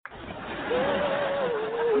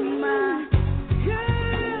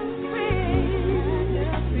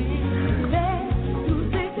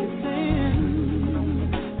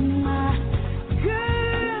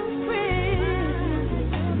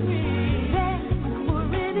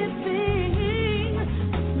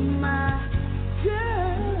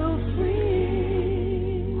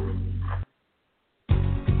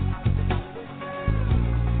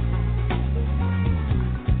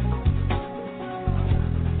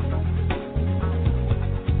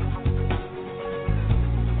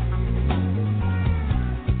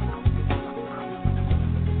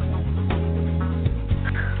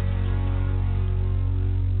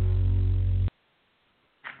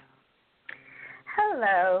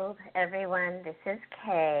Hello, everyone. This is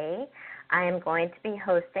Kay. I am going to be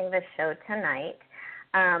hosting the show tonight.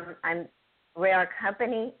 We're a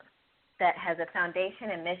company that has a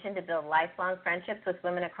foundation and mission to build lifelong friendships with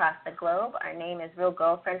women across the globe. Our name is Real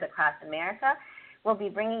Girlfriends Across America. We'll be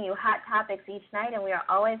bringing you hot topics each night, and we are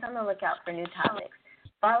always on the lookout for new topics.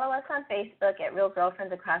 Follow us on Facebook at Real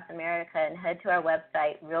Girlfriends Across America and head to our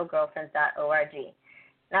website, realgirlfriends.org.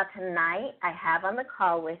 Now, tonight, I have on the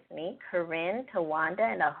call with me Corinne, Tawanda,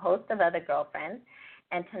 and a host of other girlfriends.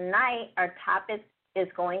 And tonight, our topic is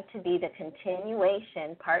going to be the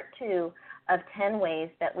continuation, part 2, of 10 ways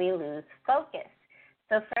that we lose focus.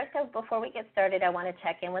 So first, before we get started, I want to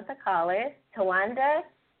check in with the callers. Tawanda,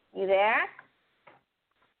 you there?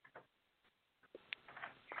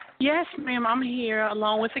 Yes, ma'am, I'm here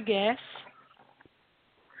along with a guest.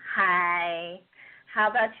 Hi. How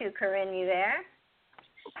about you, Corinne? You there?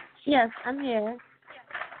 Yes, I'm here.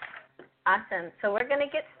 Awesome. So we're going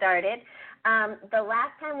to get started. The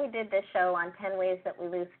last time we did this show on 10 ways that we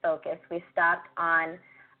lose focus, we stopped on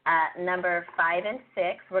number 5 and 6.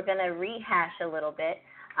 We're going to rehash a little bit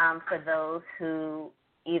for those who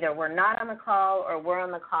either were not on the call or were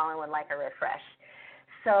on the call and would like a refresh.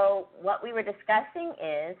 So what we were discussing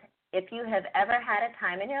is if you have ever had a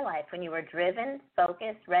time in your life when you were driven,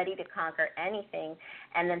 focused, ready to conquer anything,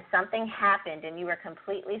 and then something happened and you were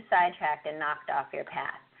completely sidetracked and knocked off your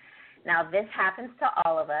path. Now, this happens to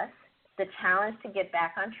all of us. The challenge to get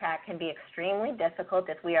back on track can be extremely difficult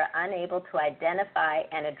if we are unable to identify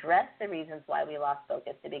and address the reasons why we lost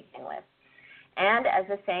focus to begin with. And as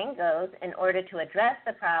the saying goes, in order to address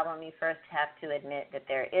the problem, you first have to admit that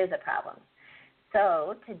there is a problem.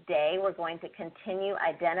 So today we're going to continue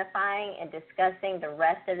identifying and discussing the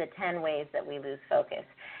rest of the 10 ways that we lose focus.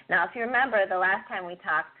 Now, if you remember, the last time we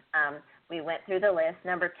talked, we went through the list.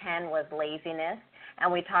 Number 10 was laziness,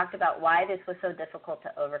 and we talked about why this was so difficult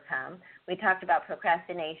to overcome. We talked about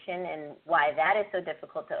procrastination and why that is so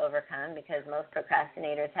difficult to overcome because most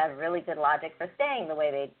procrastinators have really good logic for staying the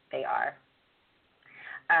way they are.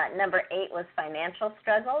 Number 8 was financial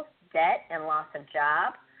struggles, debt, and loss of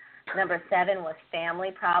job. Number 7 was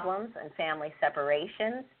family problems and family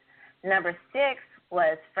separations. Number 6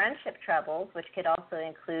 was friendship troubles, which could also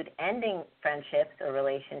include ending friendships or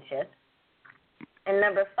relationships. And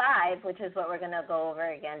number 5, which is what we're going to go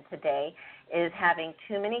over again today, is having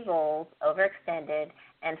too many goals, overextended,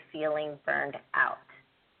 and feeling burned out.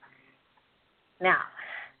 Now,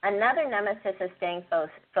 another nemesis of staying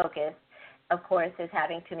focused, of course, is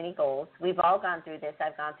having too many goals. We've all gone through this.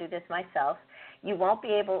 I've gone through this myself. You won't be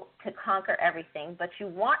able to conquer everything, but you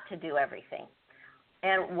want to do everything.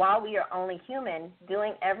 And while we are only human,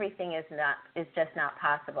 doing everything is just not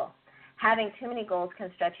possible. Having too many goals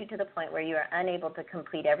can stretch you to the point where you are unable to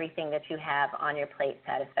complete everything that you have on your plate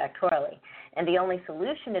satisfactorily. And the only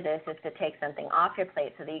solution to this is to take something off your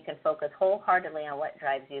plate so that you can focus wholeheartedly on what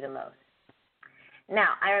drives you the most.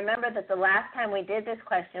 Now, I remember that the last time we did this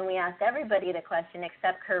question, we asked everybody the question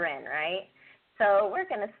except Corinne, right? So we're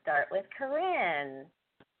going to start with Corinne.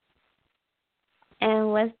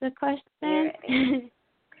 And what's the question?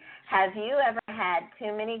 Have you ever had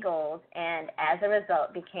too many goals and as a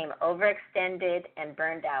result became overextended and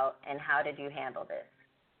burned out, and how did you handle this?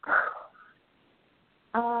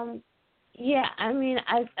 Yeah, I mean,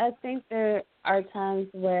 I think there are times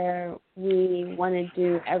where we want to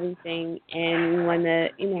do everything and we want to,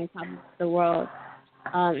 accomplish the world.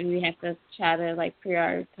 And we have to try to,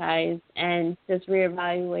 prioritize and just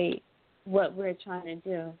reevaluate what we're trying to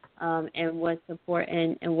do and what's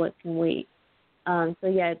important and what can wait.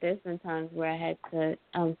 Yeah, there's been times where I had to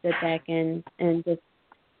sit back and just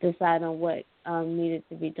decide on what needed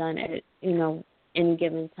to be done at, any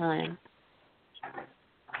given time.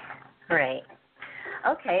 Great.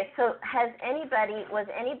 Okay, so was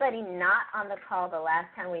anybody not on the call the last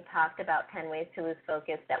time we talked about 10 ways to lose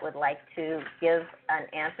focus that would like to give an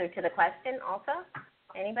answer to the question also?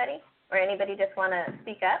 Anybody? Or anybody just want to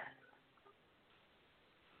speak up?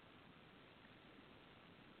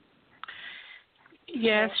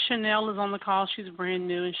 Yes, Chanel is on the call. She's brand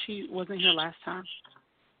new, and she wasn't here last time.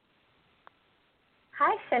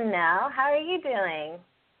 Hi, Chanel. How are you doing?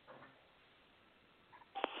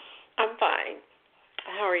 I'm fine.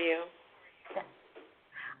 How are you?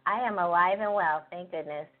 I am alive and well, thank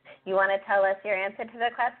goodness. You want to tell us your answer to the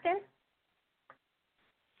question?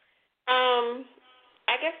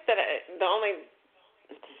 I guess that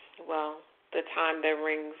the time that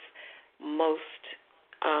rings most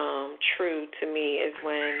true to me is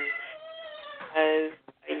when as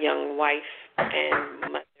a young wife and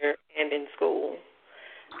mother and in school.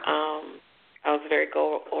 I was very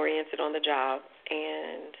goal-oriented on the job,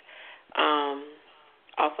 and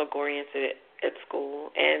also oriented at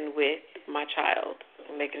school and with my child,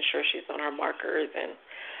 making sure she's on her markers and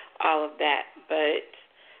all of that. But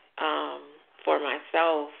for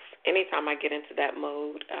myself, anytime I get into that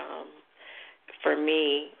mode, for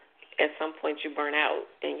me, at some point you burn out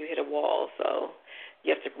and you hit a wall, so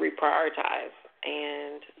you have to reprioritize,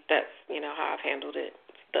 and that's, how I've handled it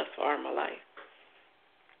thus far in my life.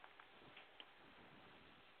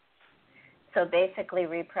 So basically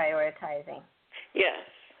reprioritizing. Yes.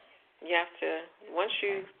 You have to, once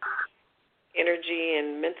you energy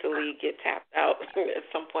and mentally get tapped out, at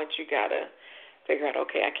some point you got to figure out,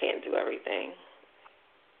 okay, I can't do everything.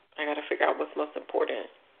 I got to figure out what's most important.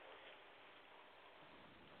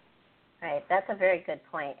 Right. That's a very good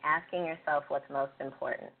point. Asking yourself what's most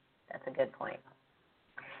important. That's a good point.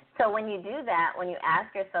 So when you do that, when you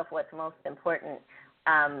ask yourself what's most important,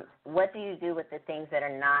 what do you do with the things that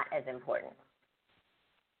are not as important?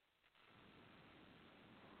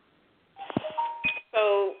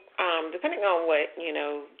 So depending on what,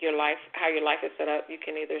 your life, how your life is set up, you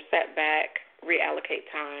can either set back, reallocate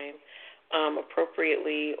time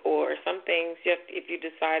appropriately, or some things, if you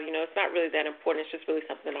decide, it's not really that important, it's just really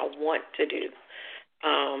something I want to do,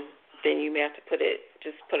 then you may have to put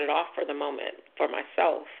it off for the moment. For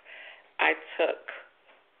myself,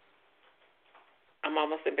 I'm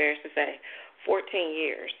almost embarrassed to say, 14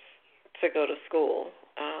 years to go to school,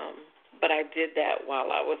 but I did that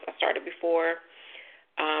while I started before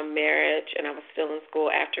marriage, and I was still in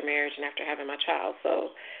school after marriage and after having my child.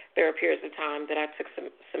 So there were periods of time that I took some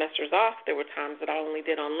semesters off. There were times that I only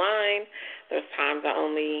did online. There was times I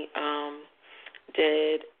only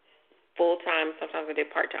did full-time. Sometimes I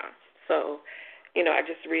did part-time. So, I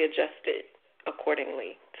just readjusted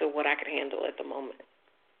accordingly to what I could handle at the moment.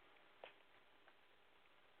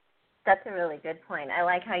 That's a really good point. I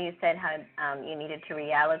like how you said how you needed to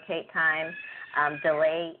reallocate time,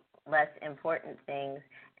 delay less important things,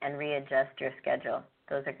 and readjust your schedule.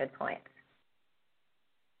 Those are good points.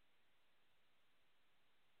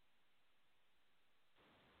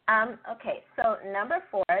 Okay, so number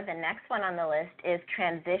 4, the next one on the list is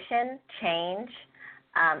transition, change,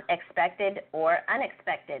 expected or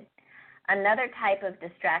unexpected. Another type of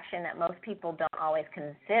distraction that most people don't always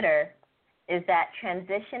consider is that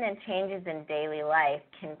transition and changes in daily life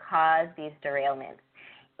can cause these derailments.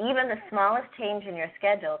 Even the smallest change in your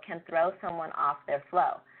schedule can throw someone off their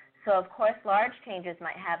flow. So, of course, large changes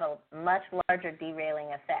might have a much larger derailing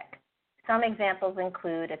effect. Some examples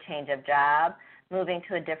include a change of job, moving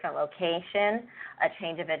to a different location, a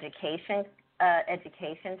change of education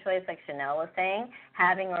choice, like Chanel was saying,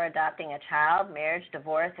 having or adopting a child, marriage,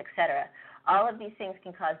 divorce, etc. All of these things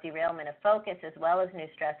can cause derailment of focus as well as new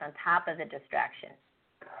stress on top of the distraction.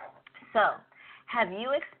 So, have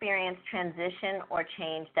you experienced transition or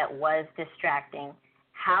change that was distracting?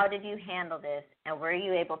 How did you handle this, and were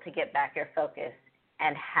you able to get back your focus,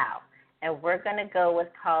 and how? And we're going to go with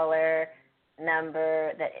caller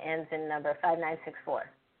number that ends in number 5964.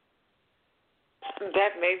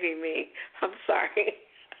 That may be me. I'm sorry.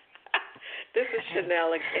 This is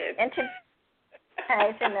Chanel again.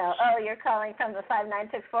 Hi, Chanel. Oh, you're calling from the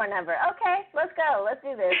 5964 number. Okay, let's go. Let's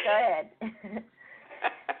do this. Go ahead.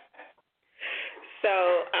 So,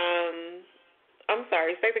 I'm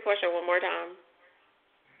sorry. Say the question one more time.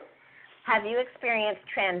 Have you experienced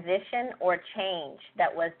transition or change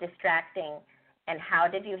that was distracting, and how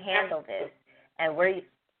did you handle this? And were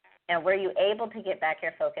you able to get back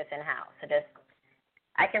your focus, and how? So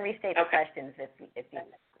I can restate the questions if you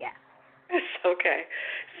yeah. Okay.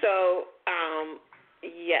 So,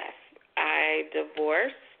 yes, I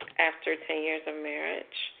divorced after 10 years of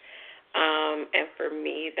marriage, and for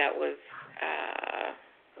me that was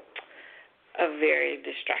a very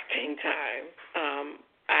distracting time.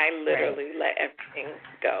 I literally let everything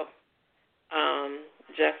go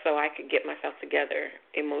just so I could get myself together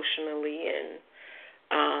emotionally and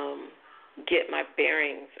get my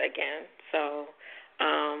bearings again. So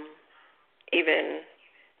even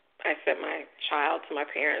I sent my child to my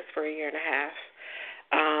parents for a year and a half.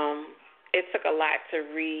 It took a lot to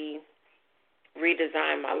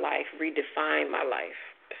redesign my life, redefine my life.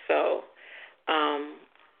 So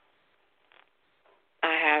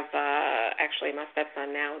I have actually my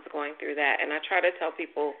stepson now is going through that, and I try to tell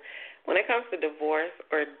people when it comes to divorce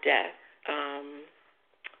or death,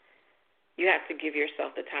 you have to give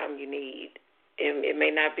yourself the time you need. It may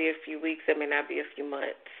not be a few weeks, it may not be a few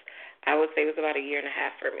months. I would say it was about a year and a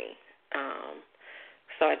half for me.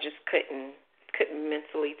 So I just couldn't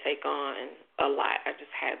mentally take on a lot. I just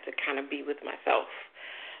had to kind of be with myself.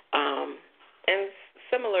 And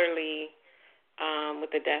similarly, with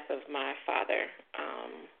the death of my father,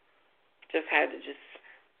 just had to just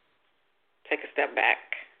take a step back.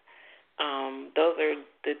 Those are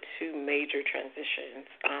the two major transitions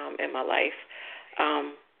in my life.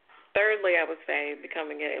 Thirdly, I would say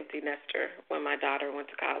becoming an empty nester when my daughter went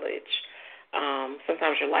to college.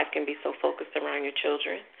 Sometimes your life can be so focused around your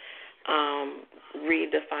children.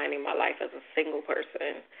 Redefining my life as a single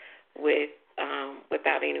person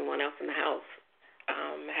without anyone else in the house.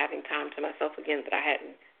 Having time to myself again that I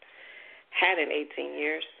hadn't had in 18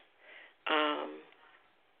 years.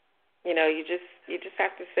 You just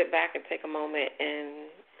have to sit back and take a moment and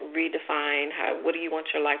redefine what do you want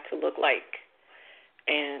your life to look like,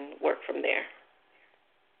 and work from there.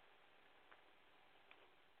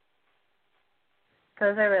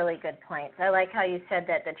 Those are really good points. I like how you said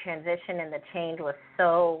that the transition and the change was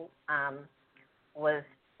so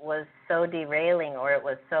was so derailing, or it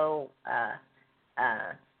was so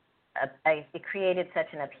it created such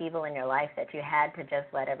an upheaval in your life that you had to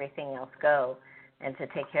just let everything else go and to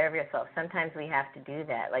take care of yourself. Sometimes we have to do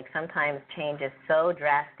that. Like sometimes change is so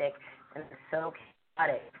drastic and so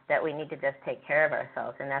chaotic that we need to just take care of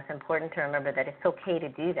ourselves. And that's important to remember, that it's okay to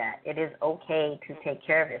do that. It is okay to take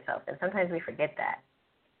care of yourself. And sometimes we forget that.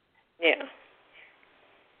 Yeah.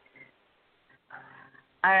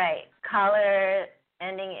 All right. Caller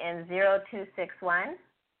ending in 0261.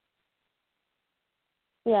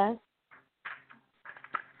 Yes.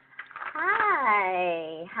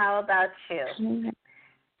 Hi. How about you?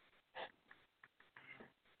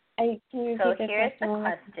 So here's the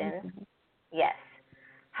question. Yes.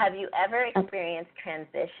 Have you ever experienced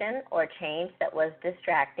transition or change that was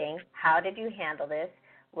distracting? How did you handle this?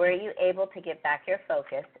 Were you able to get back your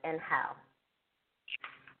focus, and how?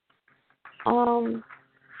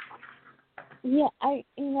 Yeah, I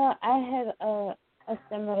had a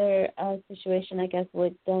similar situation, I guess,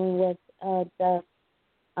 with dealing with death,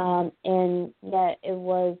 and that it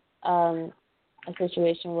was a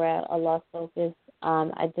situation where I lost focus.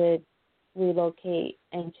 I did relocate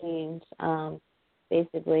and change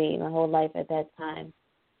basically my whole life at that time.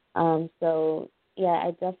 So yeah,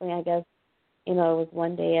 I definitely, I guess, it was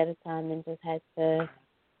one day at a time, and just had to,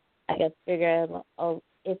 I guess, figure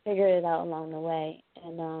it out along the way.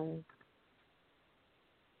 And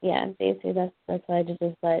yeah, basically that's why I just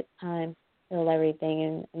let time heal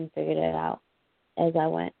everything and figured it out as I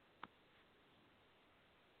went.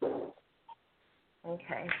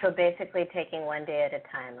 Okay, so basically taking one day at a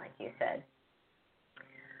time, like you said.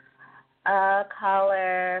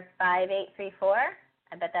 Caller 5834.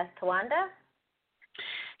 I bet that's Tawanda.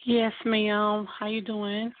 Yes, ma'am. How you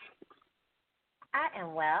doing? I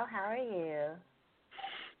am well. How are you?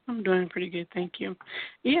 I'm doing pretty good, thank you.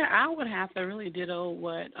 Yeah, I would have to really ditto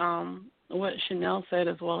what Chanel said,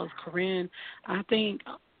 as well as Corinne. I think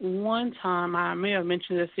one time, I may have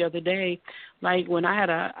mentioned this the other day, like when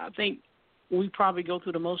I think we probably go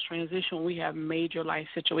through the most transition when we have major life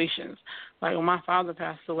situations. Like when my father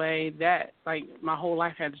passed away, that, like, my whole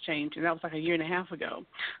life had to change, and that was like a year and a half ago.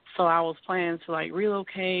 So I was planning to, like,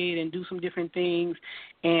 relocate and do some different things,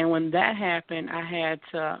 and when that happened, I had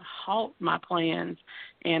to halt my plans,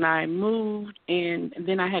 and I moved, and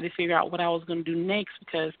then I had to figure out what I was going to do next,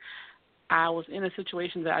 because I was in a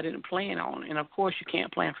situation that I didn't plan on, and of course you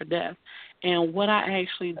can't plan for death. And what I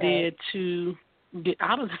actually did to get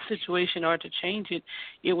out of the situation or to change it,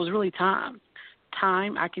 it was really time.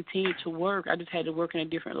 I continued to work. I just had to work in a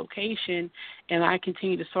different location, and I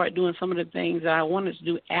continued to start doing some of the things that I wanted to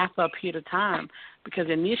do after a period of time, because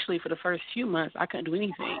initially for the first few months I couldn't do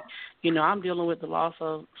anything. I'm dealing with the loss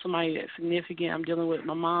of somebody that's significant. I'm dealing with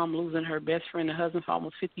my mom losing her best friend and husband for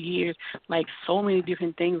almost 50 years. Like, so many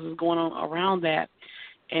different things was going on around that,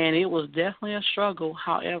 and it was definitely a struggle.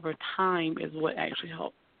 However, time is what actually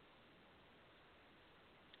helped.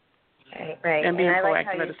 Right. And being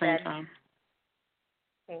proactive at the same time.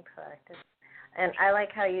 Being proactive. And I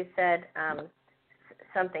like how you said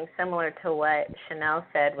something similar to what Chanel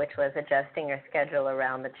said, which was adjusting your schedule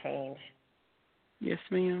around the change. Yes,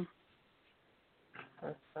 ma'am.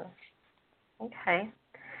 Okay.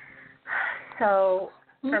 So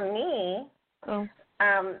for me,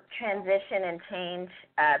 transition and change,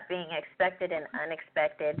 being expected and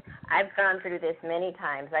unexpected, I've gone through this many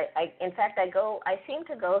times. I seem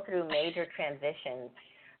to go through major transitions,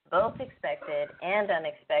 both expected and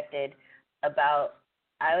unexpected, about,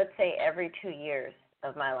 I would say, every 2 years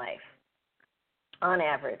of my life. On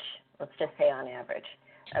average, let's just say on average,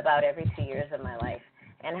 about every 2 years of my life.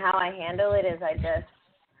 And how I handle it is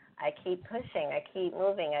I keep pushing, I keep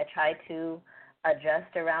moving, I try to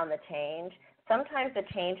adjust around the change. Sometimes the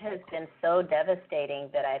change has been so devastating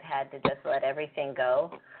that I've had to just let everything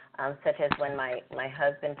go, such as when my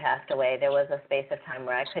husband passed away. There was a space of time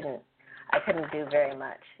where I couldn't do very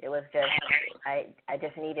much. It was just I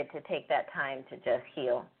just needed to take that time to just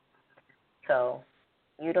heal. So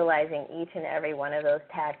utilizing each and every one of those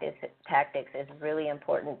tactics is really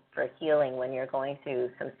important for healing when you're going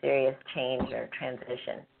through some serious change or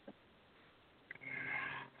transition.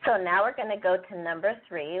 So now we're going to go to number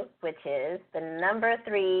 3, which is the number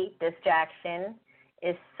 3 distraction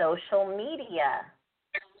is social media.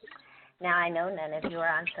 Now, I know none of you are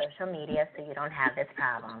on social media, so you don't have this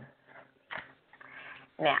problem.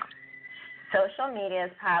 Now, social media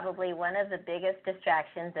is probably one of the biggest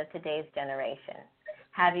distractions of today's generation.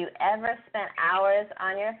 Have you ever spent hours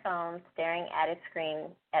on your phone staring at a screen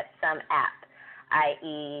at some app,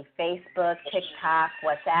 i.e. Facebook, TikTok,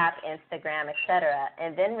 WhatsApp, Instagram, etc.,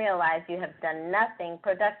 and then realize you have done nothing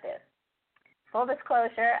productive? Full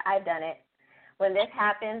disclosure, I've done it. When this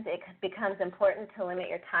happens, it becomes important to limit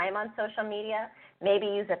your time on social media. Maybe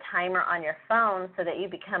use a timer on your phone so that you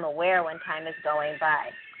become aware when time is going by.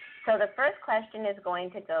 So the first question is going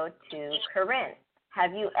to go to Corinne.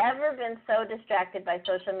 Have you ever been so distracted by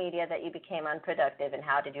social media that you became unproductive, and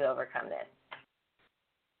how did you overcome this?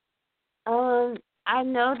 I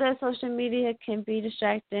know that social media can be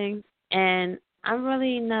distracting, and I'm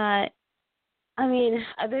really not,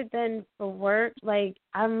 other than for work,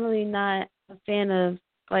 I'm really not a fan of,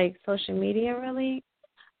 social media, really.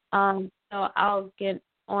 So I'll get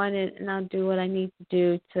on it, and I'll do what I need to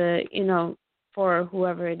do to, for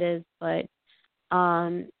whoever it is. But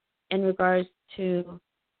in regards to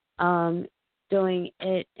doing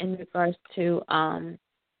it in regards to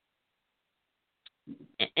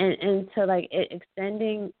and to it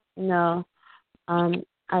extending, no,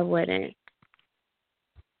 I wouldn't.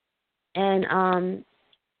 And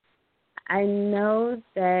I know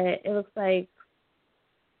that it looks like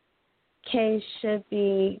Kay should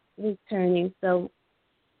be returning. So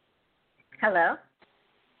hello,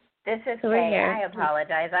 this is so Kay. I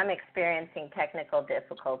apologize. I'm experiencing technical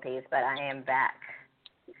difficulties, but I am back.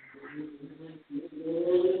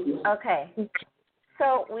 Okay.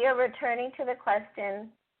 So we are returning to the question,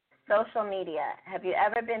 social media. Have you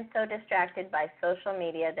ever been so distracted by social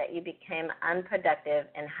media that you became unproductive,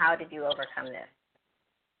 and how did you overcome this?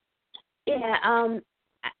 Yeah,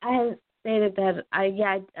 I have stated that I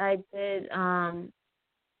did.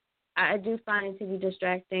 I do find it to be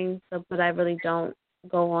distracting, but I really don't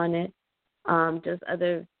go on it. Just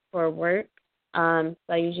other for work. So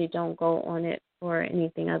I usually don't go on it for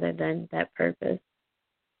anything other than that purpose.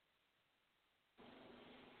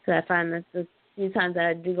 So I find that the few times that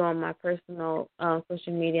I do go on my personal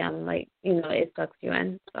social media, I'm it sucks you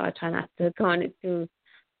in. So I try not to go on it too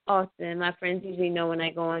often. My friends usually know when I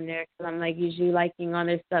go on there because I'm usually liking on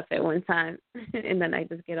their stuff at one time, and then I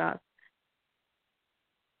just get off.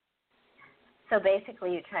 So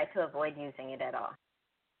basically you try to avoid using it at all?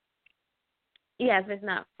 Yeah, if it's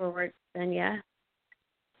not for work, then yeah.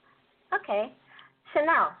 Okay.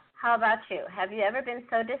 Chanel, how about you? Have you ever been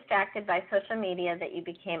so distracted by social media that you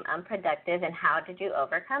became unproductive, and how did you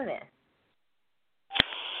overcome this?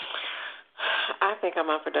 I think I'm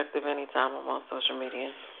unproductive anytime I'm on social media,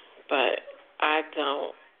 but I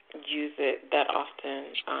don't use it that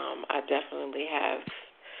often. I definitely have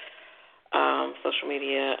social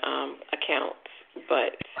media accounts,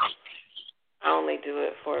 but I only do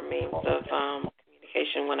it for means of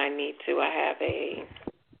communication when I need to. I have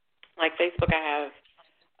Facebook, I have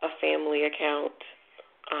a family account.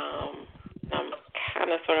 I'm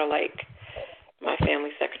kind of sort of like my family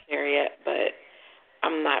secretariat, but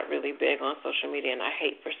I'm not really big on social media, and I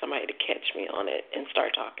hate for somebody to catch me on it and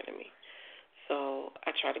start talking to me. So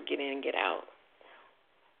I try to get in and get out.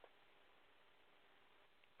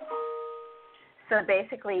 So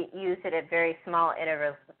basically use it at very small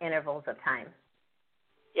intervals of time.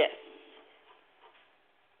 Yes.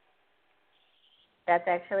 That's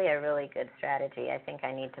actually a really good strategy. I think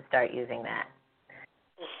I need to start using that.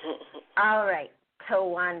 All right,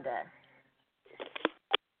 Tawanda.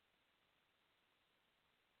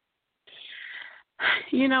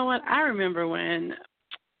 You know what? I remember when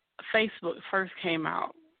Facebook first came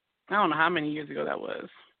out. I don't know how many years ago that was.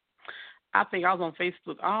 I think I was on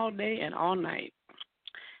Facebook all day and all night.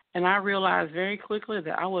 And I realized very quickly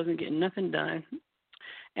that I wasn't getting nothing done.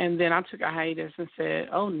 And then I took a hiatus and said,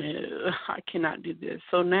 oh, no, I cannot do this.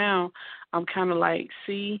 So now I'm kind of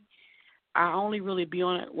I only really be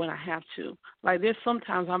on it when I have to. There's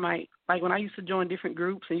sometimes I might, when I used to join different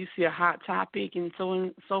groups and you see a hot topic and so on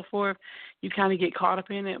and so forth, you kind of get caught up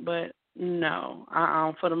in it. But no,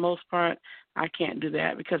 for the most part, I can't do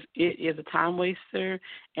that because it is a time waster,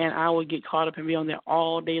 and I would get caught up and be on there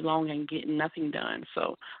all day long and get nothing done.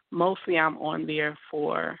 So mostly I'm on there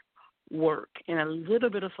for work and a little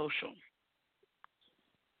bit of social.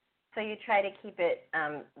 So you try to keep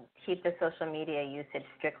the social media usage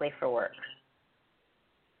strictly for work.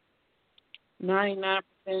 99%,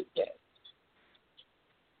 yes.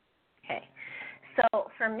 Okay.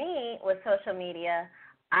 So for me with social media,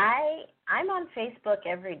 I'm on Facebook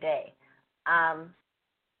every day.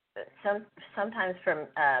 Sometimes for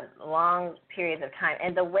long periods of time.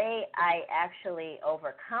 And the way I actually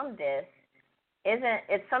overcome this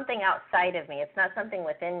it's something outside of me. It's not something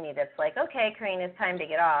within me that's like, okay, Corrine, it's time to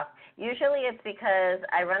get off. Usually it's because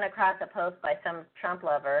I run across a post by some Trump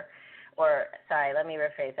lover, let me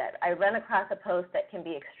rephrase that. I run across a post that can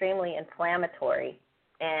be extremely inflammatory,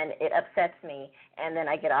 and it upsets me, and then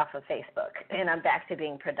I get off of Facebook, and I'm back to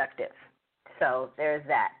being productive. So there's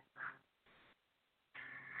that.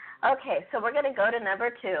 Okay, so we're going to go to number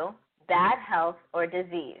 2, bad health or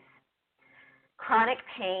disease. Chronic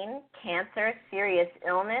pain, cancer, serious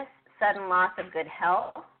illness, sudden loss of good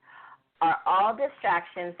health are all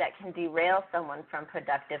distractions that can derail someone from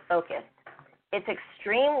productive focus. It's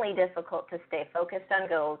extremely difficult to stay focused on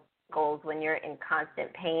goals when you're in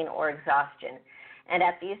constant pain or exhaustion. And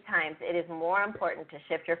at these times, it is more important to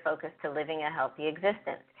shift your focus to living a healthy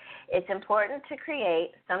existence. It's important to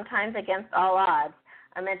create, sometimes against all odds,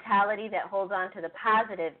 a mentality that holds on to the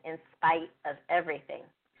positive in spite of everything.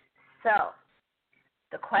 So,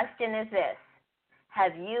 the question is this: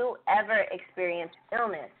 have you ever experienced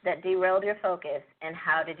illness that derailed your focus, and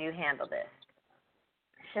how did you handle this?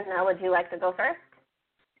 Chanel, would you like to go first?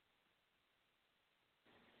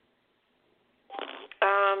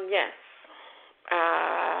 Yes.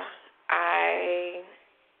 I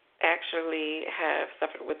actually have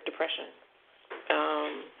suffered with depression.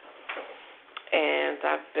 And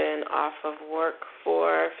I've been off of work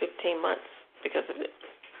for 15 months because of it.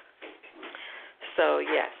 So,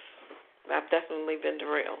 yes, I've definitely been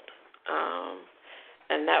derailed.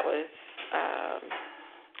 And that was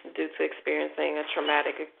due to experiencing a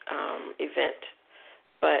traumatic event.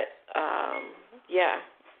 But, yeah,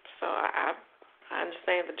 so I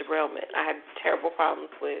understand the derailment. I had terrible problems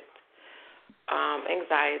with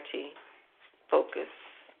anxiety, focus,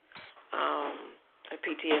 and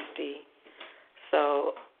PTSD.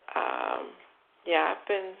 So, yeah, I've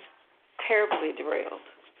been terribly derailed,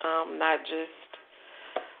 not just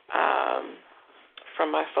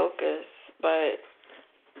from my focus, but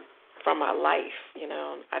from my life. You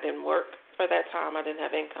know, I didn't work for that time. I didn't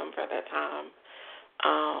have income for that time.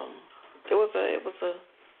 It was a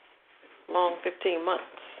long 15 months.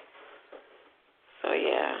 So,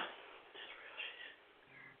 yeah.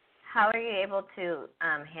 How are you able to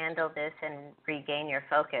handle this and regain your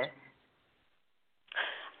focus?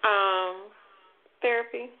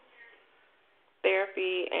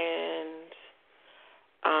 Therapy and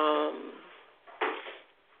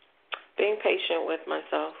being patient with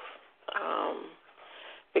myself,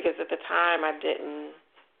 because at the time I didn't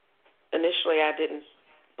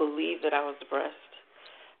believe that I was depressed,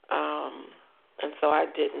 and so I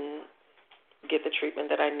didn't get the treatment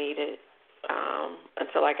that I needed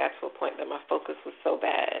until I got to a point that my focus was so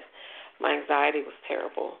bad, my anxiety was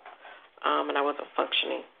terrible, and I wasn't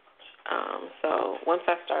functioning. So once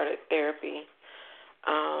I started therapy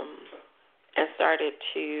and started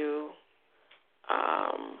to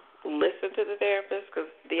listen to the therapist, because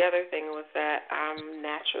the other thing was that I'm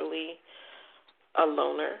naturally a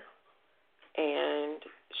loner, and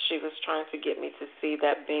she was trying to get me to see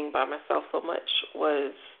that being by myself so much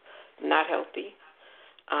was not healthy,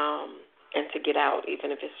 and to get out,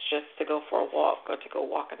 even if it's just to go for a walk or to go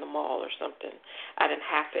walk in the mall or something. I didn't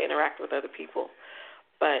have to interact with other people,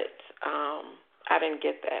 but I didn't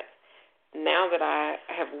get that. Now that I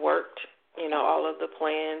have worked, all of the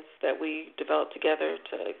plans that we developed together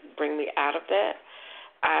to bring me out of that,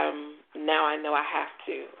 now I know I have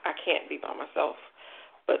to. I can't be by myself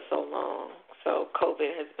but so long. So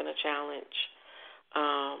COVID has been a challenge,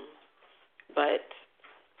 but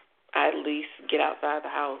I at least get outside the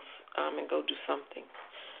house and go do something.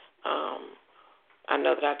 I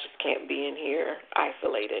know that I just can't be in here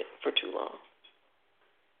isolated for too long.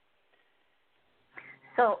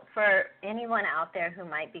 So for anyone out there who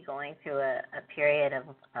might be going through a period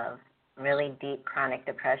of really deep chronic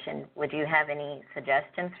depression, would you have any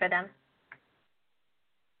suggestions for them?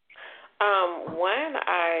 One,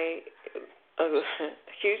 a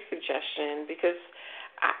huge suggestion, because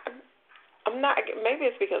I'm not, maybe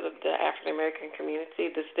it's because of the African American community,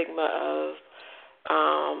 the stigma of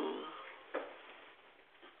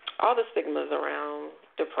all the stigmas around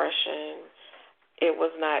depression. It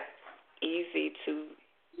was not easy to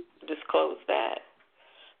disclose that.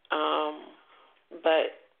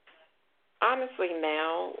 But honestly,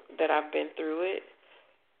 now that I've been through it,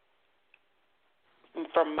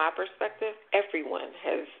 from my perspective, everyone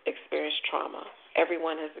has experienced trauma.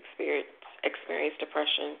 Everyone has experienced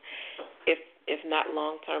depression, if not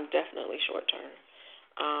long term, definitely short term.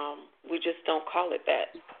 We just don't call it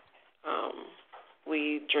that.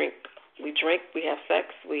 We drink, we have sex,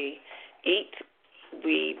 we eat,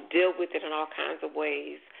 we deal with it in all kinds of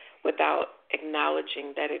ways without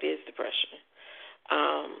acknowledging that it is depression.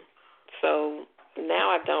 So now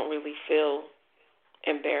I don't really feel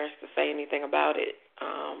embarrassed to say anything about it.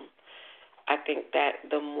 I think that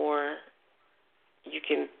the more you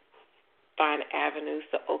can find avenues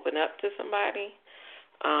to open up to somebody,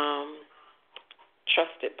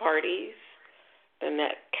 trusted parties, then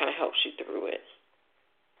that kind of helps you through it.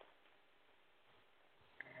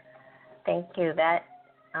 Thank you. That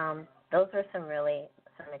those are some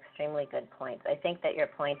extremely good points. I think that your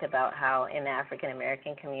point about how in the African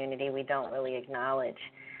American community we don't really acknowledge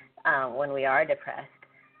when we are depressed.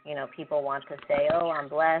 You know, people want to say, "Oh, I'm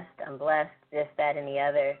blessed, this, that, and the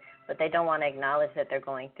other," but they don't want to acknowledge that they're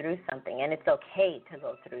going through something, and it's okay to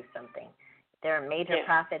go through something. There are major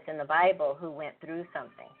prophets in the Bible who went through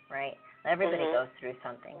something, right? Everybody goes through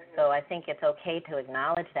something. So I think it's okay to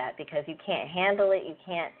acknowledge that, because you can't handle it, you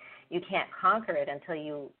can't conquer it until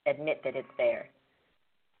you admit that it's there.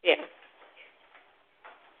 Yeah.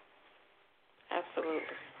 Absolutely.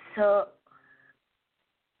 So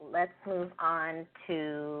let's move on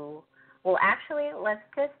to, well, actually, let's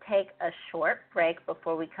just take a short break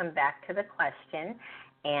before we come back to the question,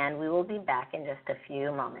 and we will be back in just a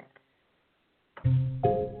few moments.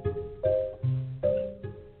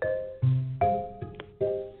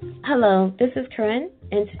 Hello, this is Corinne,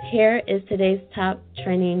 and here is today's top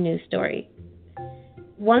trending news story.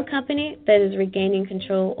 One company that is regaining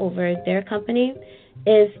control over their company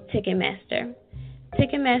is Ticketmaster.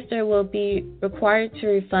 Ticketmaster will be required to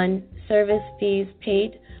refund service fees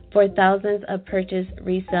paid for thousands of purchased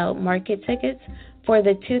resale market tickets for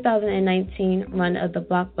the 2019 run of the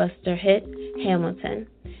blockbuster hit Hamilton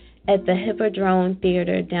at the Hippodrome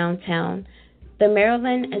Theater downtown. The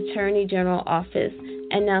Maryland Attorney General Office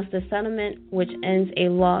announced a settlement which ends a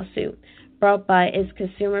lawsuit brought by its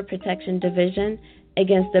Consumer Protection Division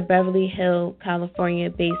against the Beverly Hills,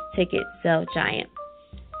 California-based ticket sale giant.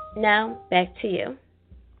 Now, back to you.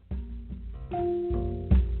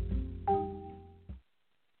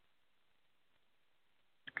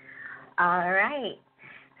 All right.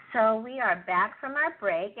 So we are back from our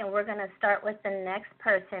break, and we're going to start with the next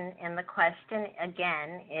person. And the question,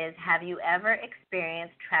 again, is, have you ever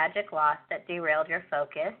experienced tragic loss that derailed your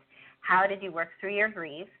focus? How did you work through your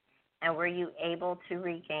grief? And were you able to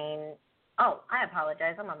regain... Oh, I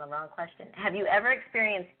apologize. I'm on the wrong question. Have you ever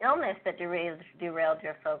experienced illness that derailed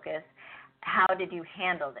your focus? How did you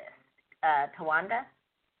handle this? Tawanda?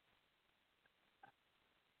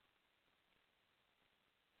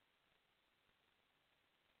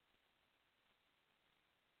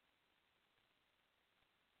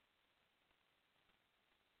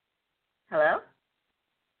 Hello?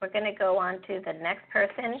 We're going to go on to the next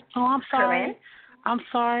person. Oh, I'm sorry. Corinne? I'm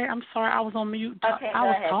sorry. I was on mute. Okay, I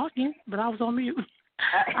was ahead. talking, but I was on mute.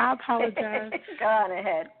 I apologize. Go on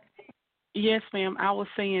ahead. Yes, ma'am. I was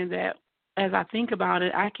saying that as I think about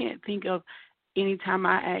it, I can't think of any time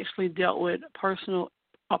I actually dealt with a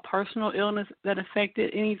personal illness that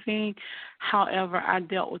affected anything. However, I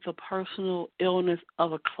dealt with a personal illness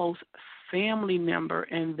of a close family member,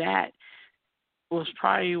 and that was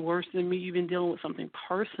probably worse than me even dealing with something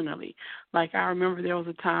personally. Like, I remember there was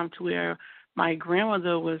a time to where my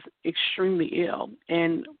grandmother was extremely ill.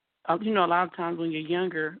 And, a lot of times when you're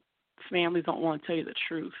younger, families don't want to tell you the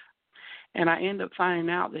truth. And I ended up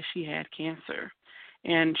finding out that she had cancer.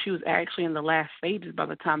 And she was actually in the last stages by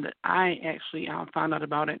the time that I actually found out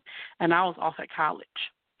about it. And I was off at college.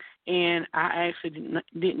 And I actually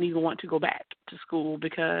didn't even want to go back to school,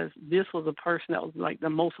 because this was a person that was like the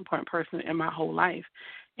most important person in my whole life.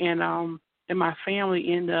 And my family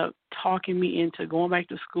ended up talking me into going back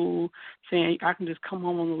to school, saying I can just come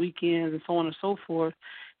home on the weekends and so on and so forth.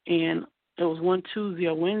 And it was one Tuesday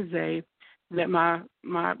or Wednesday that my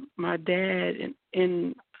dad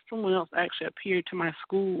and someone else actually appeared to my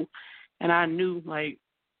school, and I knew, like,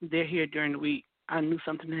 they're here during the week. I knew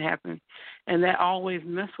something had happened. And that always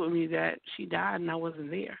messed with me, that she died and I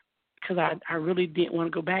wasn't there, because I really didn't want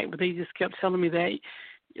to go back. But they just kept telling me that,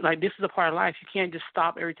 like, this is a part of life. You can't just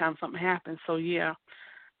stop every time something happens. So, yeah.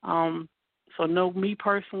 So, no, me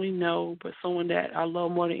personally, no. But someone that I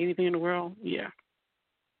love more than anything in the world, yeah.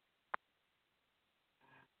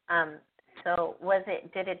 So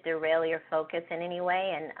did it derail your focus in any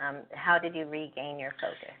way, and how did you regain your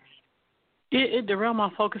focus? It derailed my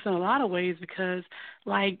focus in a lot of ways because,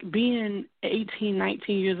 like, being 18,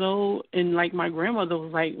 19 years old, and, like, my grandmother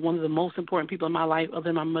was, like, one of the most important people in my life other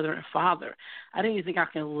than my mother and father. I didn't even think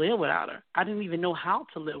I can live without her. I didn't even know how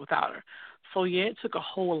to live without her. So, yeah, it took a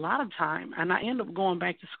whole lot of time. And I ended up going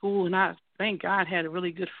back to school, and I, thank God, had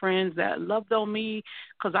really good friends that loved on me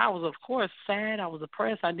because I was, of course, sad. I was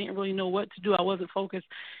depressed. I didn't really know what to do. I wasn't focused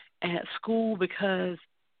at school because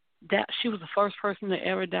that she was the first person to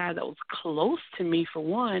ever die that was close to me, for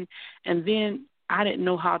one, and then I didn't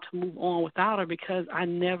know how to move on without her because I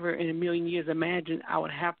never in a million years imagined I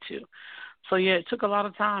would have to. So yeah, it took a lot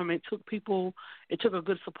of time. It took a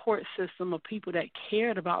good support system of people that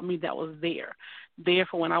cared about me, that was there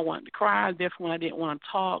for when I wanted to cry, there for when I didn't want to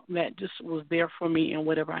talk, that just was there for me and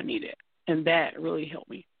whatever I needed, and that really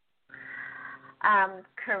helped me.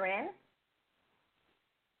 Corinne?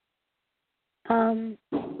 And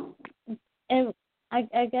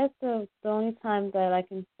I guess the only time that I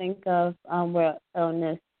can think of where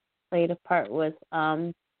illness played a part was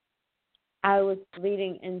I was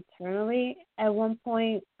bleeding internally at one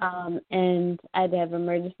point, and I had to have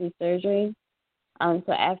emergency surgery.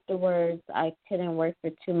 So afterwards, I couldn't work for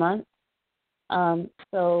 2 months.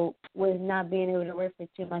 So with not being able to work for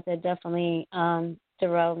 2 months, it definitely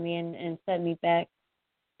derailed me and set me back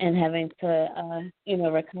and having to,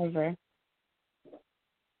 recover.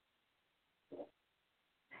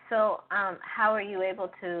 So how were you able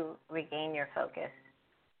to regain your focus?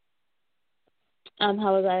 How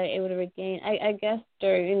was I able to regain? I guess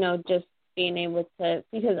during, just being able to,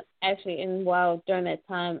 because actually, during that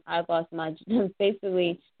time, I lost my,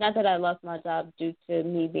 basically, not that I lost my job due to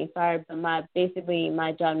me being fired, but my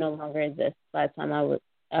job no longer exists by the time I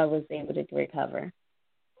was able to recover.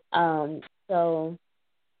 I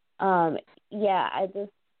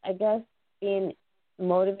guess being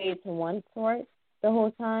motivated to want to work the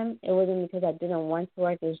whole time, it wasn't because I didn't want to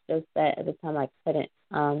work, it was just that at the time I couldn't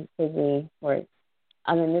physically work.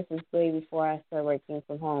 This is way before I started working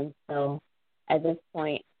from home. So at this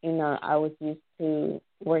point, I was used to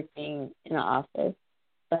working in an office.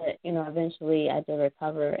 But, eventually I did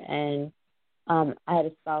recover, and I had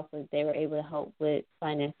a spouse that they were able to help with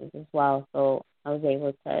finances as well. So I was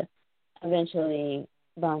able to eventually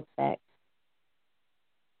bounce back.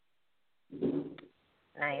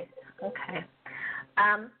 Nice. Okay.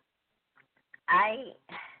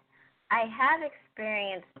 I have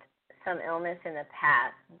experienced some illness in the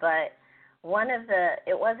past, but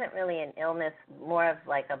it wasn't really an illness, more of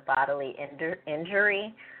like a bodily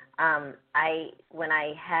injury. When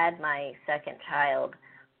I had my second child,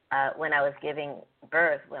 when I was giving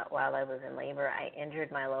birth, while I was in labor, I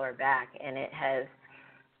injured my lower back, and it has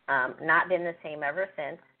not been the same ever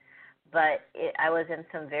since. But I was in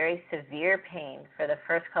some very severe pain for the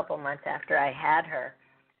first couple months after I had her.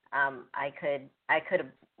 I could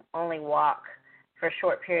only walk for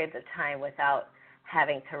short periods of time without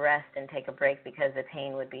having to rest and take a break because the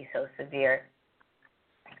pain would be so severe.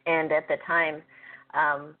 And at the time,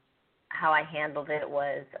 how I handled it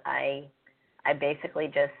was I basically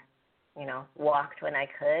just, walked when I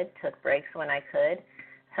could, took breaks when I could.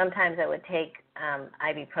 Sometimes I would take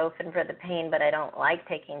ibuprofen for the pain, but I don't like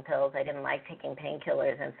taking pills. I didn't like taking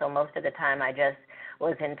painkillers, and so most of the time I just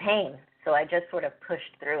was in pain. So I just sort of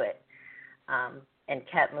pushed through it and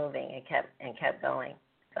kept moving and kept going.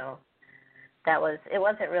 So it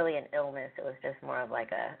wasn't really an illness. It was just more of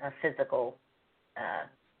like a physical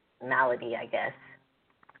malady, I guess.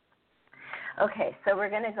 Okay, so we're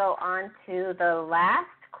going to go on to the last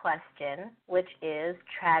question, which is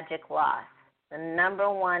tragic loss. The number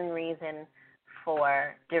one reason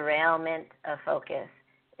for derailment of focus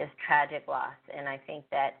is tragic loss, and I think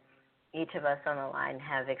that each of us on the line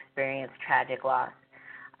have experienced tragic loss.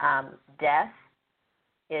 Death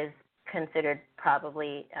is considered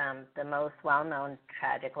probably the most well-known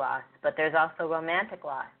tragic loss, but there's also romantic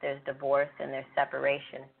loss. There's divorce and there's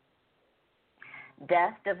separation.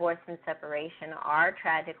 Death, divorce, and separation are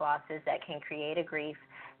tragic losses that can create a grief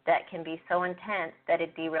that can be so intense that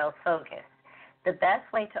it derails focus. The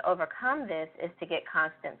best way to overcome this is to get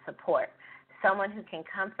constant support, someone who can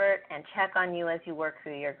comfort and check on you as you work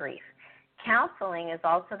through your grief. Counseling is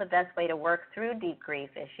also the best way to work through deep grief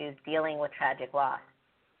issues dealing with tragic loss.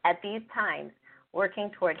 At these times, working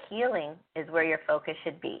toward healing is where your focus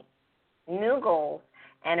should be. New goals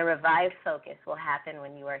and a revived focus will happen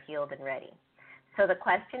when you are healed and ready. So the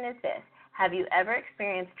question is this: have you ever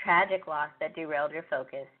experienced tragic loss that derailed your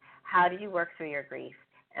focus? How did you work through your grief?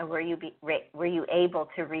 And were you able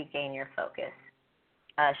to regain your focus?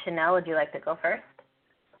 Chanel, would you like to go first?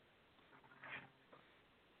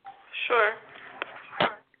 Sure.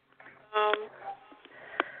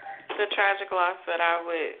 The tragic loss that I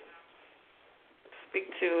would speak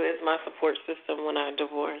to is my support system when I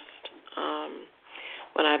divorced.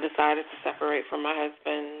 When I decided to separate from my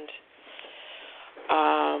husband,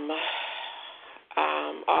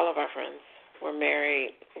 all of our friends were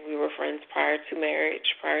married. We were friends prior to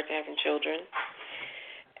marriage, prior to having children,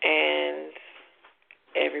 and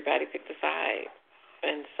everybody picked a side.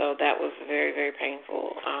 And so that was very, very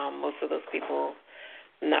painful. Most of those people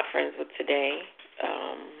I'm not friends with today,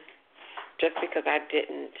 just because I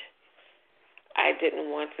didn't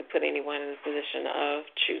want to put anyone in the position of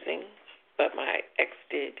choosing, but my ex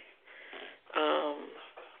did.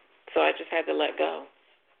 So I just had to let go.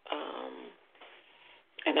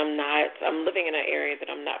 And I'm living in an area that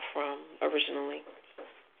I'm not from originally.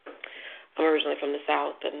 I'm originally from the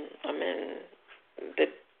South, and I'm in the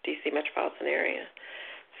D.C. metropolitan area.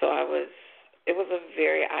 So it was a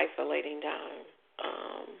very isolating time.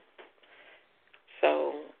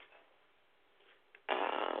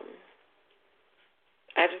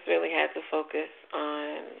 I just really had to focus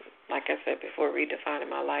on, like I said before, redefining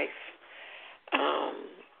my life,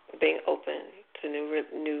 being open to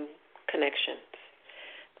new connections,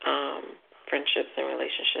 friendships and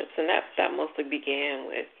relationships, and that mostly began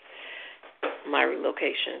with my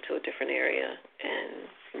relocation to a different area and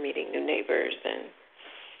meeting new neighbors, and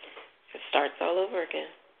it starts all over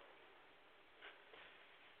again.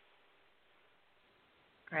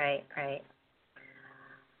 Right.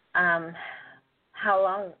 How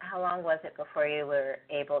long was it before you were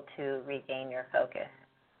able to regain your focus?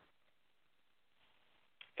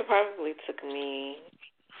 It probably took me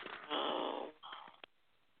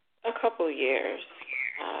a couple of years.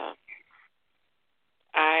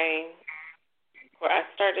 I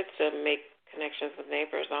started to make connections with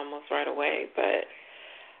neighbors almost right away, but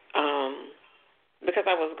because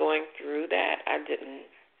I was going through that, I didn't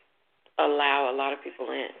allow a lot of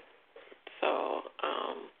people in. So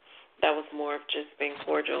that was more of just being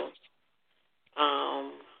cordial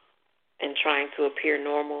and trying to appear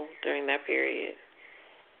normal during that period.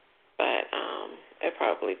 But it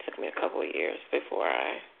probably took me a couple of years before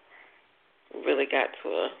I really got to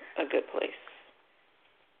a good place.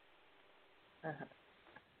 Uh-huh.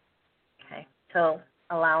 Okay. So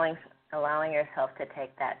allowing yourself to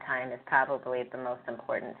take that time is probably the most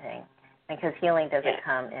important thing, because healing doesn't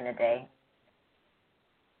come in a day.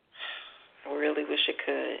 I really wish it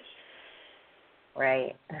could.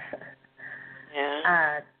 Right.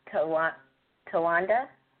 Yeah. Tawanda?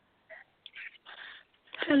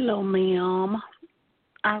 Hello, ma'am.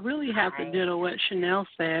 I really have Hi. to ditto what Chanel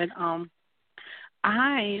said.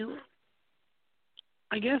 I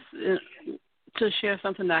guess to share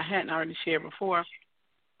something that I hadn't already shared before,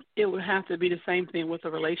 it would have to be the same thing with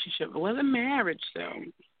a relationship. It wasn't marriage, though.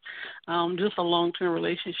 Just a long-term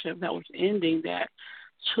relationship that was ending that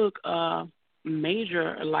took a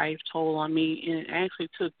major life toll on me, and it actually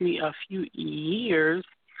took me a few years,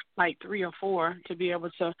 like 3 or 4, to be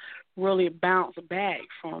able to really bounce back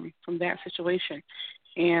from that situation.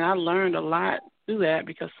 And I learned a lot through that,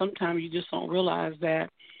 because sometimes you just don't realize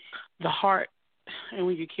that the heart, and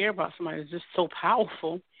when you care about somebody, is just so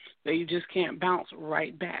powerful that you just can't bounce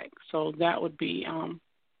right back. So that would be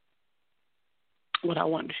what I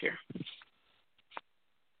wanted to share.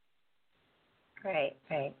 Great.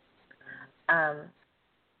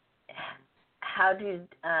 How did,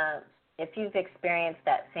 if you've experienced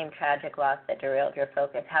that same tragic loss that derailed your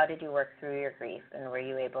focus, how did you work through your grief, and were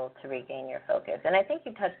you able to regain your focus? And I think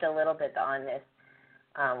you touched a little bit on this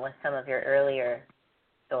with some of your earlier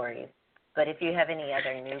stories, but if you have any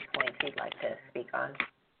other new points you'd like to speak on.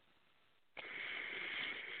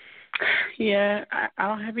 Yeah, I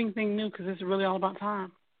don't have anything new, because it's really all about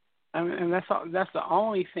time. I mean, and that's the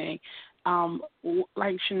only thing.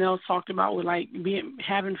 Like Chanel talked about, with like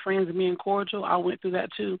having friends and being cordial, I went through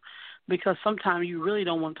that too, because sometimes you really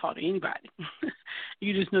don't want to talk to anybody.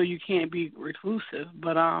 You just know you can't be reclusive.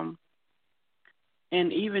 But and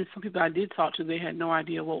even some people I did talk to, they had no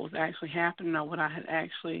idea what was actually happening or what I had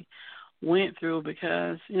actually went through,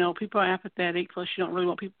 because people are apathetic. Plus, you don't really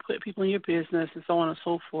want people put people in your business and so on and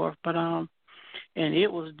so forth. But and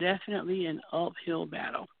it was definitely an uphill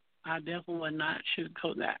battle. I definitely would not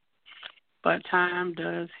sugarcoat that. But time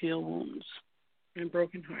does heal wounds and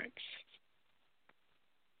broken hearts.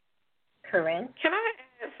 Corinne? Can I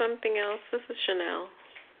add something else? This is Chanel.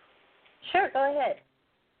 Sure, go ahead.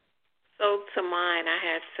 So to mine, I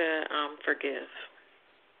had to forgive.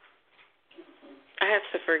 I had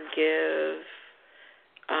to forgive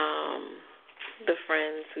the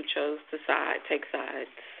friends who chose to take sides.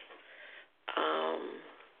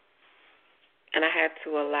 And I had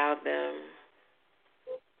to allow them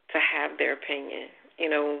to have their opinion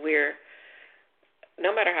when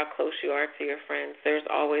no matter how close you are to your friends, there's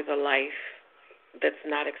always a life that's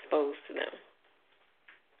not exposed to them.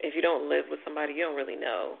 If you don't live with somebody, you don't really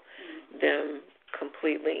know them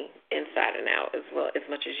completely inside and out as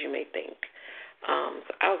much as you may think.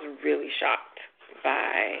 So I was really shocked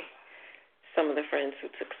by some of the friends who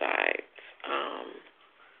took sides.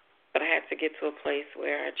 But I had to get to a place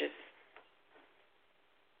where I just,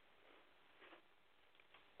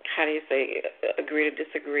 agree to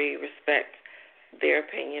disagree, respect their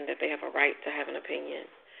opinion, that they have a right to have an opinion,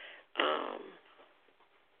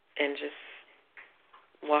 and just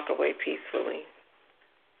walk away peacefully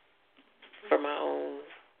for my own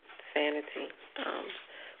sanity.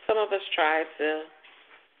 Some of us tried to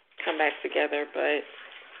come back together, but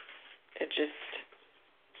it just,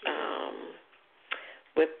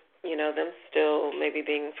 with, them still maybe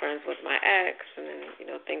being friends with my ex, and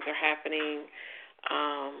then, things are happening,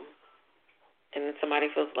 and then somebody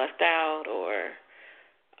feels left out, or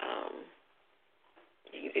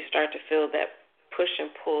you start to feel that push and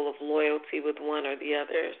pull of loyalty with one or the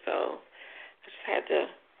other. So I just had to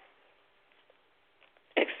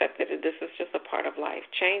accept that this is just a part of life.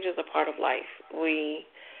 Change is a part of life. We,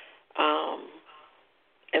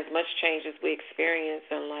 as much change as we experience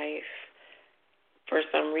in life, for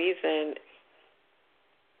some reason,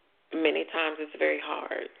 many times it's very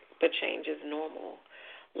hard, but change is normal.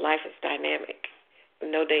 Life is dynamic.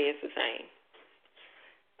 No day is the same.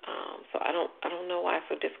 So I don't know why it's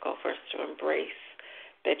so difficult for us to embrace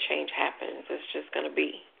that change happens. It's just going to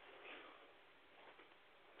be.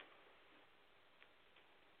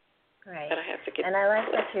 Right. But I have to get. And I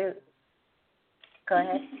like that you. Go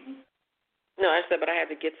ahead. No, I said, but I had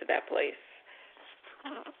to get to that place.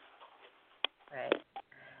 Right.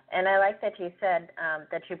 And I like that you said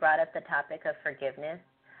that you brought up the topic of forgiveness,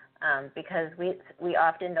 because we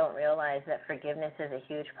often don't realize that forgiveness is a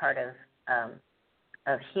huge part of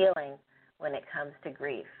healing when it comes to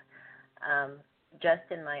grief. Just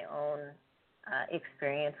in my own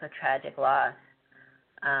experience with tragic loss,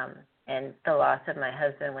 and the loss of my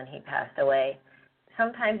husband when he passed away,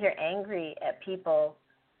 sometimes you're angry at people,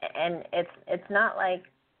 and it's not like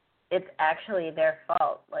it's actually their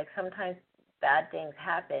fault. Like, sometimes bad things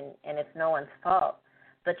happen and it's no one's fault,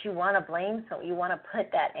 but you want to blame you want to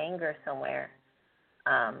put that anger somewhere.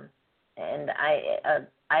 And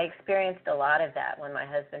I experienced a lot of that when my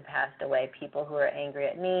husband passed away. People who were angry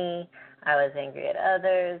at me, I was angry at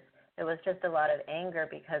others. There was just a lot of anger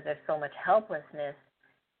because there's so much helplessness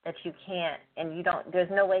that you can't, and there's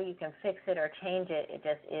no way you can fix it or change it. It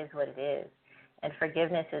just is what it is. And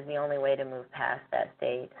forgiveness is the only way to move past that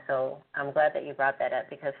stage. So I'm glad that you brought that up,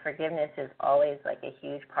 because forgiveness is always like a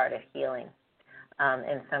huge part of healing,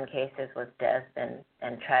 in some cases with death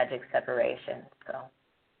and tragic separation. So,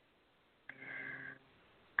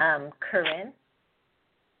 Corinne?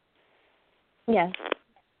 Yes.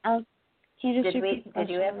 Can you just Did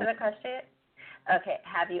you answer the question? Okay.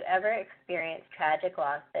 Have you ever experienced tragic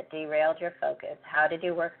loss that derailed your focus? How did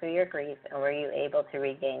you work through your grief, and were you able to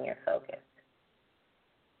regain your focus?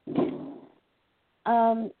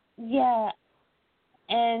 Yeah,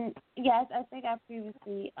 and yes, I think I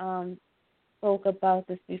previously spoke about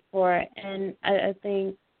this before, and I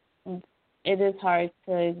think it is hard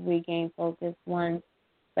to regain focus once,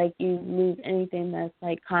 like, you lose anything that's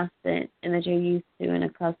like constant and that you're used to and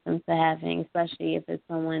accustomed to having, especially if it's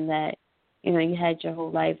someone that you had your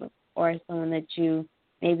whole life, or someone that you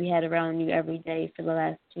maybe had around you every day for the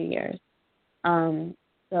last 2 years.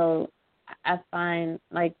 So I find,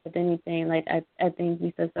 like, with anything, like, I think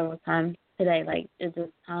we said several times today, like, it's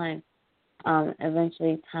just time.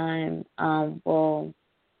 Eventually time will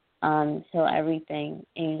heal everything,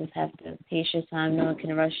 and you just have to pace your time. No one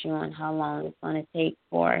can rush you on how long it's going to take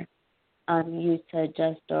for you to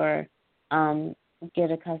adjust or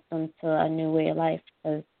get accustomed to a new way of life,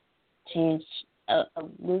 because change,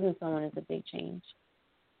 losing someone is a big change.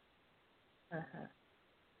 Uh-huh.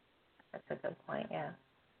 That's a good point, yeah.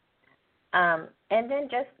 And then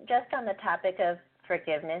just on the topic of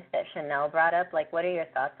forgiveness that Chanel brought up, like, what are your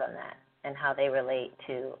thoughts on that and how they relate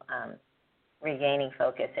to regaining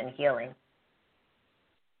focus and healing?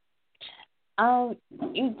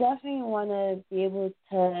 You definitely want to be able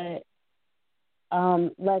to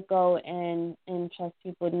let go and trust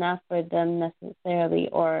people, not for them necessarily,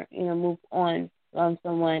 or move on from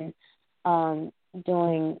someone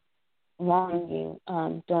doing wrong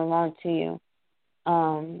to you.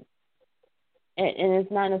 And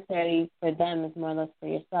it's not necessarily for them, it's more or less for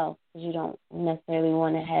yourself, because you don't necessarily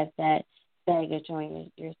want to have that baggage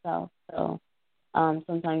on yourself. So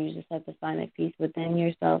sometimes you just have to find that peace within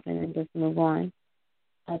yourself and then just move on.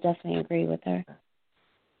 I definitely agree with her.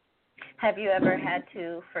 Have you ever had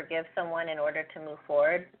to forgive someone in order to move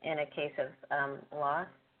forward in a case of loss?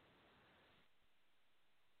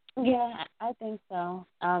 Yeah, I think so.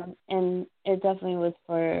 And it definitely was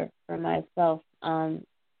for myself,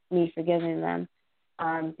 me forgiving them,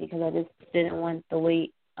 because I just didn't want the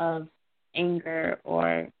weight of anger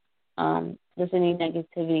or just any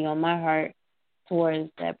negativity on my heart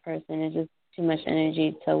towards that person. It's just too much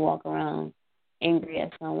energy to walk around angry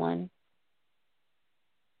at someone.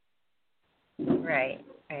 Right.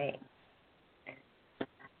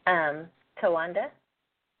 Tawanda?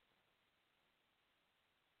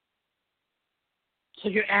 So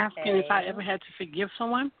you're asking if I ever had to forgive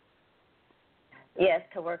someone? Yes,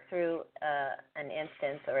 to work through an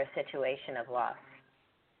instance or a situation of loss.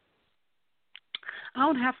 I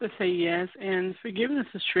would have to say yes, and forgiveness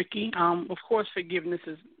is tricky. Of course, forgiveness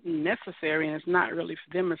is necessary, and it's not really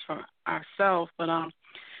for them; it's for ourselves. But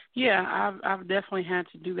yeah, I've definitely had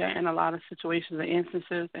to do that in a lot of situations and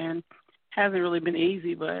instances, and hasn't really been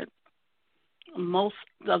easy. But most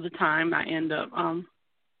of the time, I end up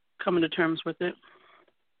coming to terms with it.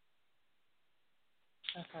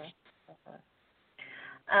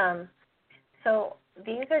 So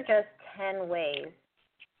these are just 10 ways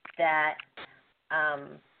that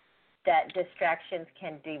that distractions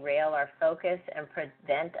can derail our focus and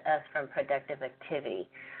prevent us from productive activity.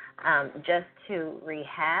 Just to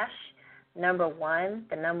rehash, the number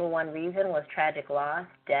one reason was tragic loss,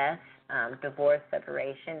 death, divorce,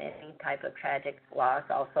 separation, any type of tragic loss,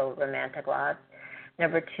 also romantic loss.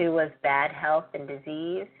 Number 2 was bad health and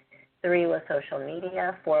disease. 3 was social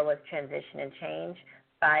media. 4 was transition and change.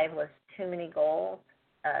 5 was too many goals.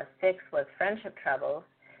 6 was friendship troubles.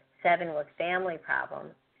 7 was family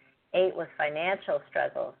problems. 8 was financial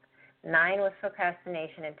struggles. 9 was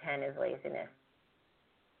procrastination, and 10 is laziness.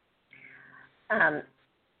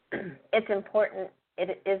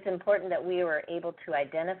 It is important that we were able to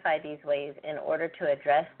identify these ways in order to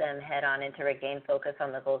address them head on and to regain focus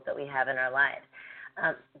on the goals that we have in our lives.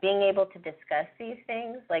 Being able to discuss these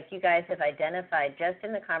things, like you guys have identified just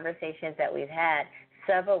in the conversations that we've had,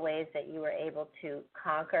 several ways that you were able to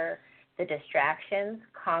conquer the distractions,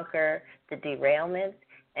 conquer the derailments,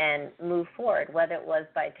 and move forward, whether it was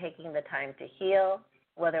by taking the time to heal,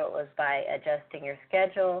 whether it was by adjusting your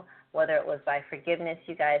schedule, whether it was by forgiveness.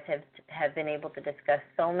 You guys have been able to discuss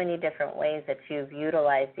so many different ways that you've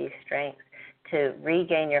utilized these strengths to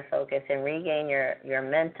regain your focus and regain your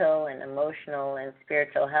mental and emotional and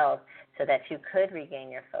spiritual health so that you could regain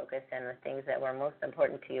your focus and the things that were most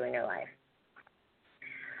important to you in your life.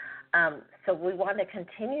 So we want to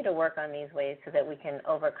continue to work on these ways so that we can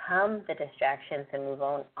overcome the distractions and move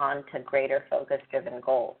on to greater focus-driven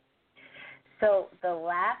goals. So the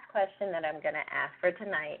last question that I'm going to ask for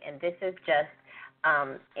tonight, and this is just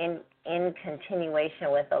in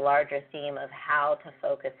continuation with the larger theme of how to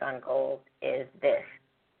focus on goals, is this.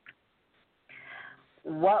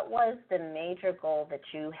 What was the major goal that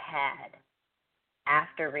you had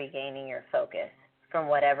after regaining your focus from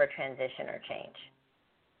whatever transition or change?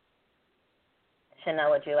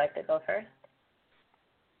 Chanel, would you like to go first?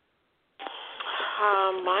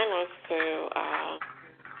 Mine was to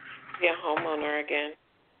be a homeowner again.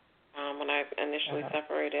 When I initially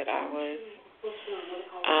separated, I was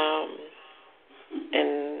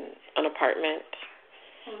in an apartment,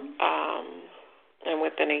 and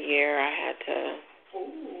within a year, I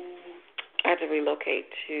had to relocate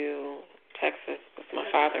to Texas because my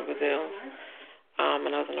father was ill,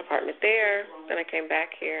 and I was in an apartment there. Then I came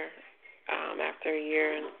back here after a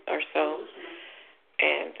year or so,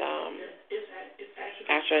 and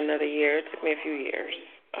after another year, it took me a few years.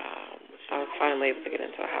 I was finally able to get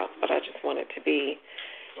into a house, but I just wanted to be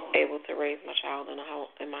able to raise my child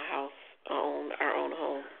in my house, our own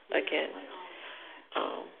home again.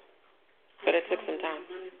 But it took some time.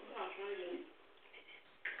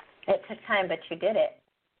 It took time, but you did it.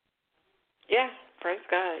 Yeah, praise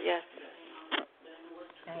God, yes.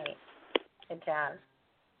 Right. Good job.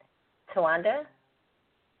 Tawanda?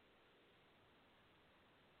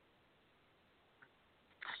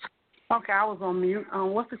 Okay, I was on mute.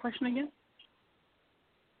 What's the question again?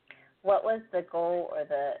 What was the goal or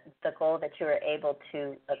the goal that you were able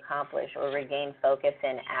to accomplish or regain focus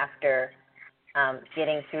in after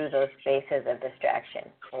getting through those spaces of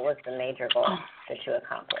distraction? What was the major goal that you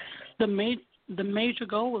accomplished? The major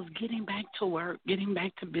goal was getting back to work, getting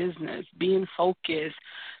back to business, being focused,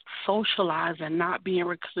 socializing, not being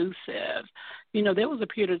reclusive. You know, there was a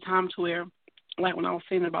period of time to where, like when I was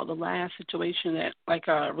saying about the last situation, that like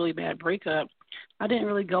a really bad breakup, I didn't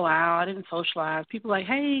really go out. I didn't socialize. People like,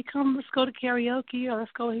 hey, come, let's go to karaoke, or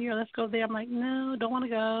let's go here, let's go there. I'm like, no, don't want to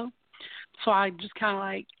go. So I just kind of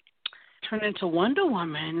like turned into Wonder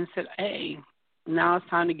Woman and said, hey, now it's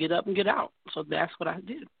time to get up and get out. So that's what I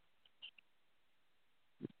did.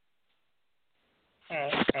 All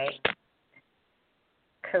right, great.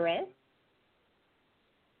 Corinne?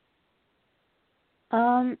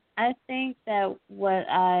 I think that what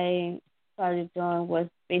I started doing was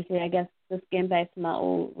basically, I guess, just getting back to my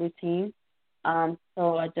old routine.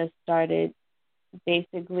 So I just started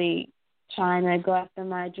basically trying to go after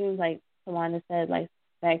my dreams, like Tawana said, like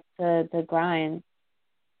back to the grind.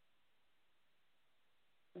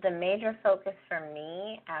 The major focus for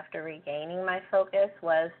me after regaining my focus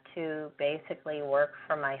was to basically work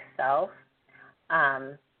for myself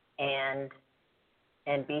and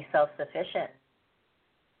be self-sufficient.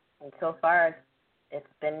 And so far, it's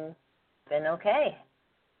been okay.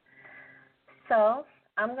 So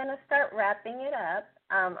I'm going to start wrapping it up,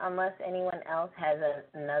 unless anyone else has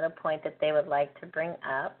another point that they would like to bring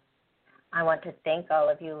up. I want to thank all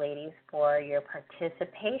of you ladies for your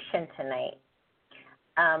participation tonight.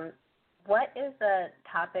 What is the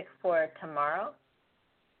topic for tomorrow?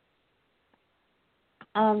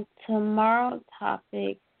 Tomorrow's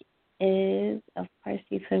topic is, of course,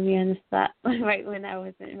 you put me on the spot right when I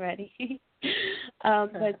wasn't ready.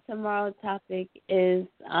 But tomorrow's topic is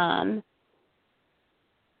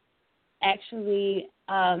actually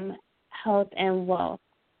health and wealth.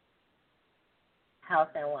 Health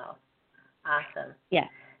and wealth. Awesome. Yeah.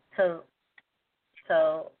 So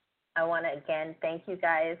I want to, again, thank you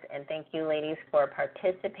guys and thank you, ladies, for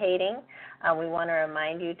participating. We want to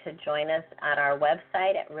remind you to join us at our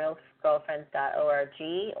website at realgirlfriends.org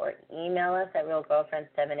or email us at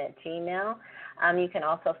realgirlfriends7@gmail. You can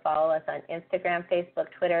also follow us on Instagram, Facebook,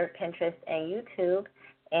 Twitter, Pinterest, and YouTube.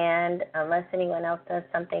 And unless anyone else has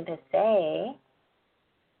something to say,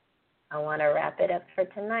 I want to wrap it up for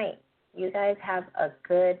tonight. You guys have a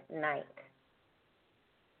good night.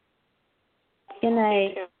 Good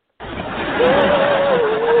night.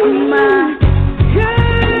 My